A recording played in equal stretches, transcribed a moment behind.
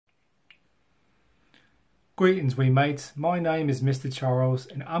Greetings wee mates, my name is Mr. Charles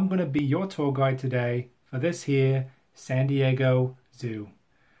and I'm going to be your tour guide today for this here San Diego Zoo.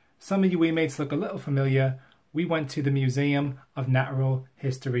 Some of you wee mates look a little familiar. We went to the Museum of Natural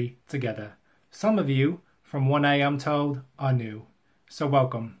History together. Some of you, from 1A I'm told, are new. So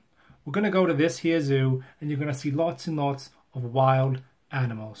welcome. We're going to go to this here zoo and you're going to see lots and lots of wild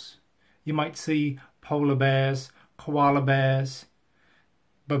animals. You might see polar bears, koala bears,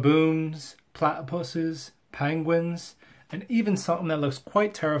 baboons, platypuses, penguins, and even something that looks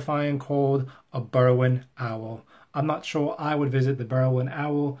quite terrifying called a burrowing owl. I'm not sure I would visit the burrowing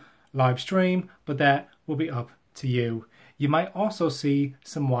owl live stream, but that will be up to you. You might also see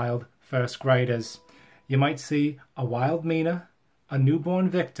some wild first graders. You might see a wild Mina, a newborn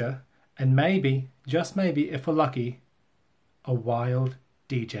Victor, and maybe, just maybe if we're lucky, a wild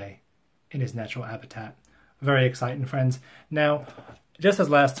DJ in his natural habitat. Very exciting, friends. Now, just as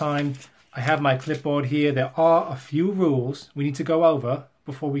last time, I have my clipboard here. There are a few rules we need to go over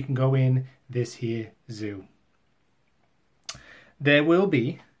before we can go in this here zoo. There will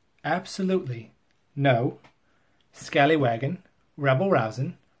be absolutely no scallywagging,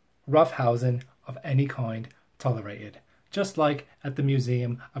 rebel-rousing, roughhousing of any kind tolerated, just like at the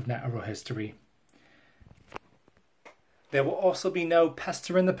Museum of Natural History. There will also be no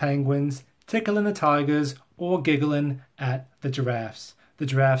pestering the penguins, tickling the tigers, or giggling at the giraffes. The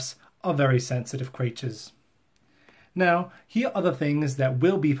giraffes are very sensitive creatures. Now, here are the things that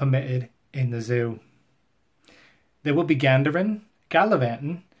will be permitted in the zoo. There will be gandering,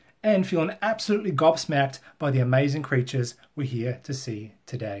 gallivanting, and feeling absolutely gobsmacked by the amazing creatures we're here to see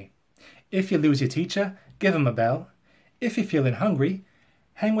today. If you lose your teacher, give him a bell. If you're feeling hungry,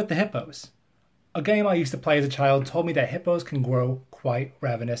 hang with the hippos. A game I used to play as a child told me that hippos can grow quite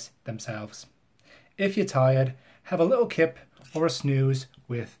ravenous themselves. If you're tired, have a little kip or a snooze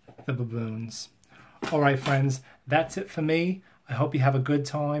with the baboons. Alright friends, that's it for me. I hope you have a good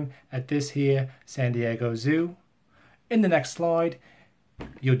time at this here San Diego Zoo. In the next slide,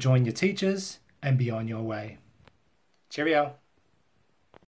 you'll join your teachers and be on your way. Cheerio!